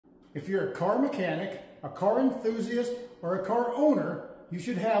If you're a car mechanic, a car enthusiast, or a car owner, you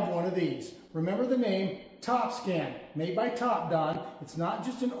should have one of these. Remember the name TopScan, made by TOPDON. It's not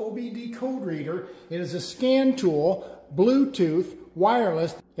just an OBD code reader. It is a scan tool, Bluetooth,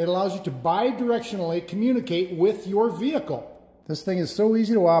 wireless. It allows you to bi-directionally communicate with your vehicle. This thing is so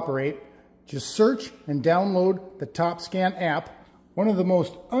easy to operate. Just search and download the TopScan app. One of the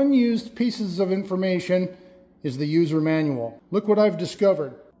most unused pieces of information is the user manual. Look what I've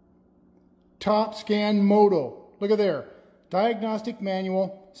discovered. TopScan Moto. Look at there. Diagnostic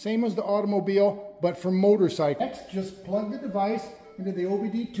manual, same as the automobile, but for motorcycle. Next, just plug the device into the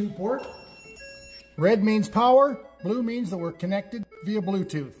OBD2 port. Red means power, blue means that we're connected via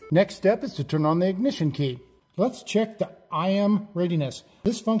Bluetooth. Next step is to turn on the ignition key. Let's check the IM readiness.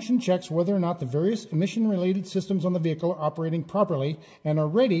 This function checks whether or not the various emission-related systems on the vehicle are operating properly and are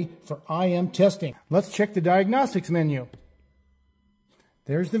ready for IM testing. Let's check the diagnostics menu.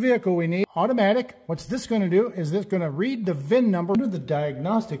 There's the vehicle we need. Automatic. What's this going to do is this going to read the VIN number. Under the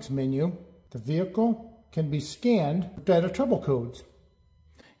diagnostics menu, the vehicle can be scanned for data trouble codes.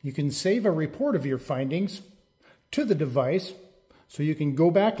 You can save a report of your findings to the device so you can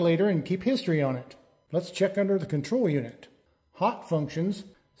go back later and keep history on it. Let's check under the control unit. Hot functions,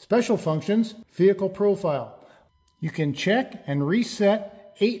 special functions, vehicle profile. You can check and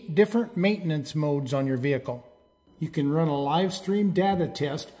reset 8 different maintenance modes on your vehicle. You can run a live stream data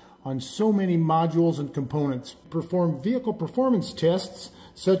test on so many modules and components. Perform vehicle performance tests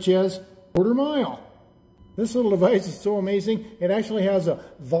such as quarter mile. This little device is so amazing, it actually has a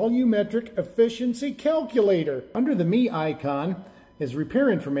volumetric efficiency calculator. Under the Me icon is repair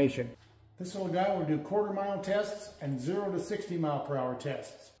information. This little guy will do quarter mile tests and 0 to 60 mile per hour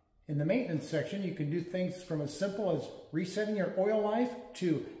tests. In the maintenance section, you can do things from as simple as resetting your oil life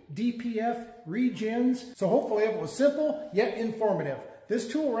to DPF regens. So hopefully it was simple yet informative. This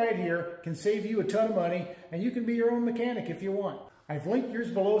tool right here can save you a ton of money, and you can be your own mechanic if you want. I've linked yours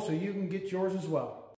below so you can get yours as well.